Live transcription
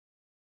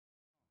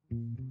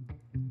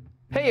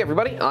Hey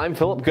everybody, I'm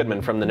Philip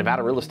Goodman from the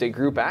Nevada Real Estate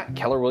Group at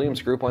Keller Williams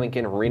Group Inc.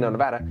 in Reno,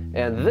 Nevada,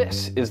 and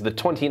this is the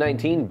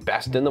 2019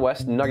 Best in the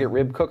West Nugget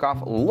Rib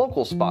Cook-Off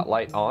Local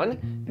Spotlight on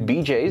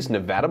BJ's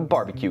Nevada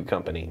Barbecue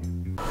Company.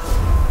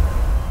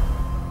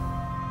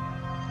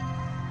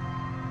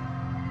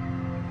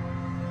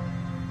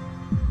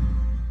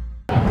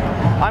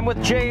 I'm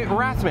with Jay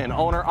Rathman,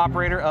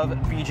 owner-operator of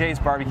BJ's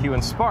Barbecue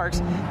in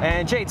Sparks.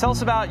 And Jay, tell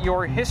us about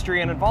your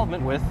history and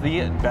involvement with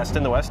the Best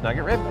in the West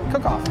Nugget Rib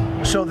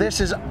Cook-Off. So this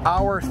is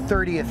our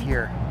 30th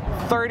year.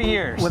 30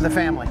 years. With the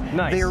family.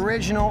 Nice. The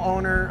original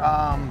owner,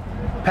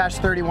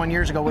 past 31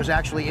 years ago, was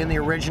actually in the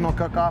original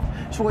cook-off.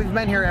 So we've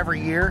been here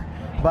every year.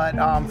 But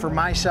for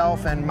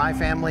myself and my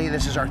family,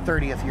 this is our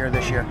 30th year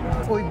this year.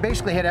 We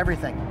basically hit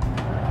everything.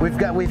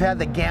 We've had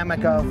the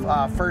gamut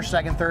of first,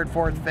 second, third,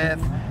 fourth,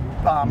 fifth,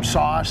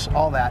 sauce,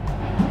 all that.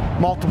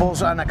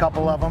 Multiples on a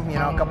couple of them, you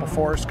know, a couple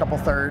fourths, couple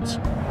thirds.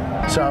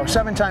 So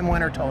 7-time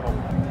winner total.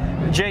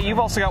 Jay, you've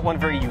also got one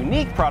very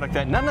unique product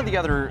that none of the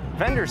other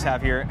vendors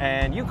have here,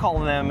 and you call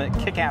them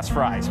kick-ass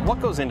fries.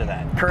 What goes into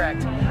that?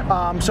 Correct.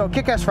 So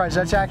kick-ass fries,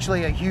 that's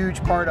actually a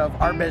huge part of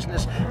our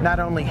business, not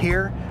only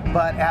here,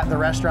 but at the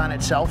restaurant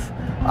itself.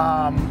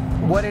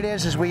 What it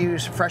is we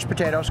use fresh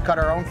potatoes, cut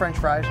our own French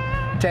fries,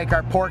 take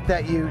our pork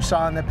that you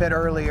saw in the pit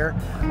earlier,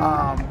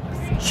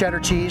 cheddar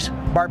cheese,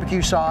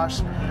 barbecue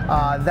sauce.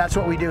 That's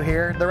what we do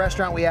here. The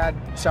restaurant we add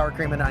sour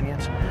cream and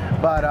onions,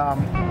 but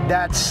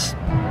that's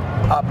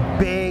a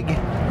big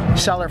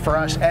seller for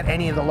us at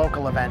any of the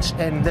local events,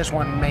 and this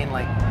one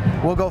mainly.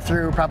 We'll go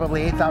through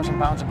probably 8,000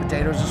 pounds of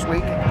potatoes this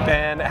week.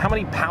 And how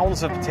many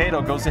pounds of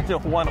potato goes into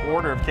one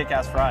order of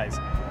kick-ass fries?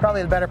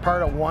 Probably the better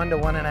part of 1 to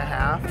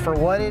 1.5. For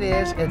what it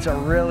is, it's a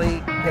real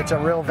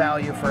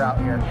value for out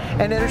here.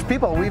 And there's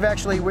people, we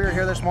were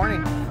here this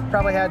morning,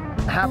 probably had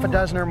half a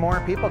dozen or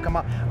more people come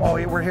up,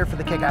 oh, we're here for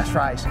the kick-ass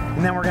fries,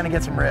 and then we're gonna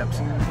get some ribs.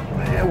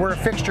 We're a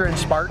fixture in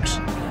Sparks.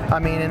 I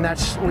mean, and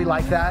we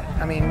like that.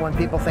 I mean, when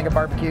people think of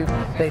barbecue,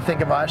 they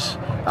think of us.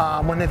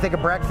 When they think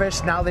of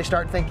breakfast, now they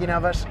start thinking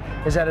of us,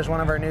 as that is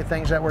one of our new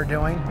things that we're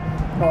doing.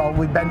 Well,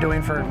 we've been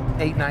doing for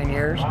 8-9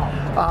 years.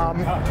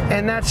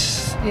 And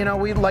that's, you know,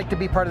 we like to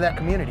be part of that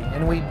community,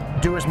 and we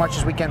do as much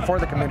as we can for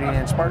the community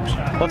in Sparks.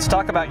 Let's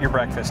talk about your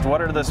breakfast.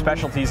 What are the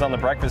specialties on the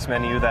breakfast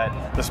menu that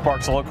the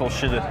Sparks locals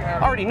should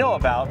already know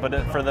about, but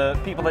for the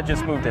people that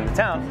just moved into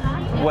town,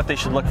 what they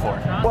should look for?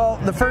 Well,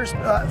 the first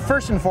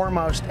and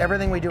foremost,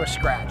 everything we do is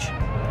scratch.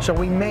 So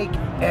we make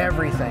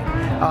everything.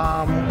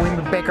 We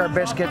bake our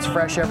biscuits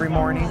fresh every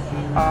morning.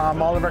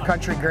 All of our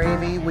country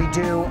gravy. We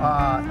do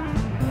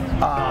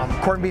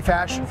corned beef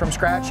hash from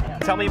scratch.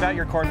 Tell me about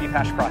your corned beef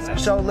hash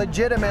process. So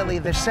legitimately,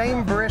 the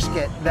same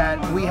brisket that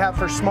we have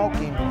for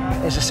smoking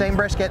is the same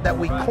brisket that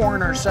we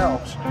corn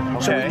ourselves.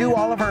 Okay. So we do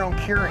all of our own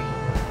curing.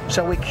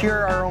 So we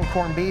cure our own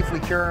corned beef, we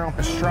cure our own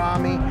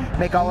pastrami,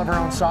 make all of our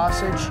own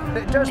sausage.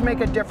 It does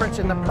make a difference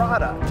in the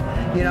product.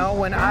 You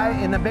know,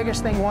 and the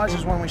biggest thing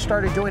is when we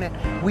started doing it,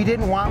 we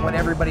didn't want what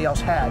everybody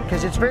else had,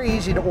 because it's very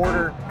easy to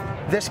order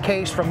this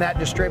case from that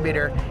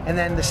distributor, and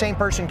then the same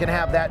person can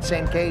have that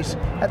same case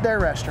at their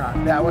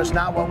restaurant. That was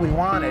not what we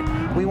wanted.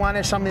 We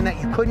wanted something that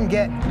you couldn't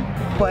get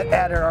but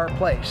at our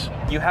place.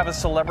 You have a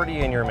celebrity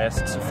in your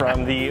midst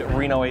from the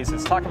Reno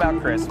Aces. Talk about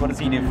Chris. What does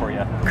he do for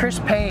you? Chris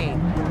Payne.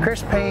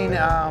 Chris Payne,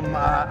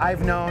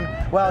 I've known,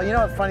 well, you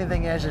know, the funny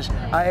thing is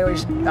I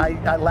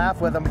laugh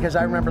with him because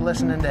I remember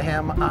listening to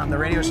him on the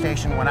radio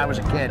station when I was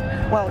a kid,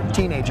 well,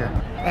 teenager,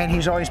 and he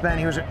was always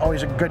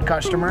a good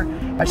customer.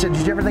 I said,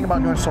 did you ever think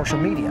about doing social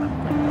media?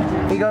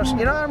 He goes,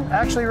 you know, I'm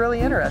actually really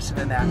interested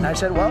in that. And I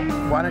said, well,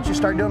 why don't you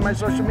start doing my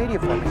social media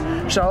for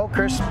me? So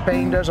Chris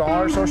Payne does all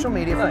our social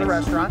media for the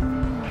restaurant,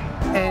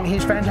 and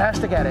he's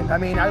fantastic at it. I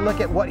mean, I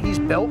look at what he's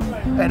built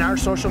in our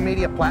social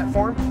media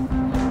platform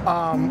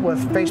with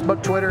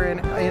Facebook, Twitter,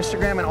 and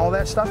Instagram and all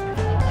that stuff.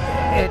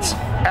 It's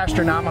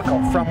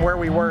astronomical from where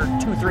we were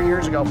 2-3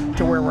 years ago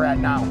to where we're at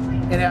now.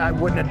 And I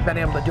wouldn't have been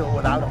able to do it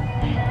without him.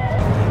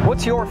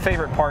 What's your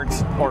favorite part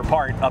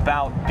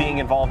about being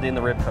involved in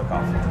the rib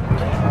cook-off?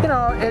 You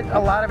know, a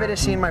lot of it is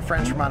seeing my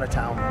friends from out of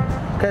town.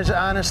 Because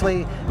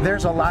honestly,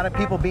 there's a lot of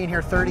people being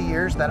here 30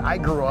 years that I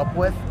grew up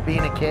with being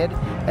a kid,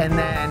 and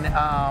then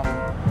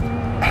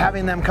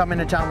having them come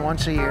into town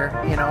once a year.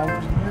 You know,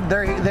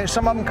 there's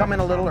some of them come in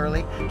a little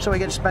early, so we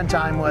get to spend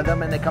time with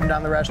them, and they come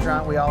down to the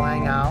restaurant, we all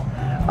hang out,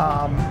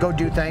 go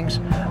do things.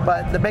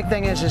 But the big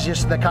thing is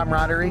just the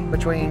camaraderie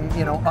between,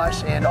 you know,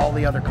 us and all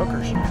the other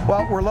cookers.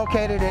 Well, we're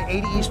located at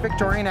 80 East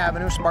Victorian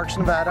Avenue, Sparks,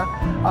 Nevada.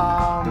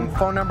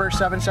 Phone number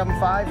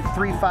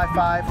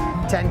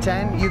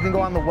 775-355-1010. You can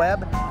go on the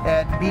web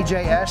at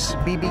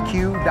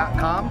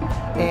bjsbbq.com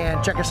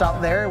and check us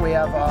out there. We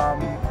have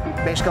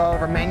basically all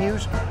of our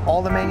menus.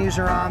 All the menus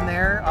are on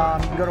there.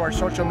 You can go to our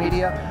social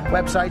media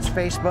websites,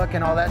 Facebook,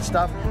 and all that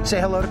stuff.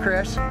 Say hello to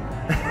Chris.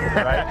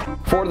 Right.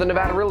 For the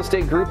Nevada Real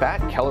Estate Group at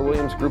Keller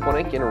Williams Group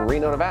Inc. in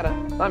Reno, Nevada,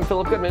 I'm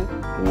Philip Goodman.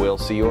 We'll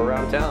see you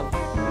around town.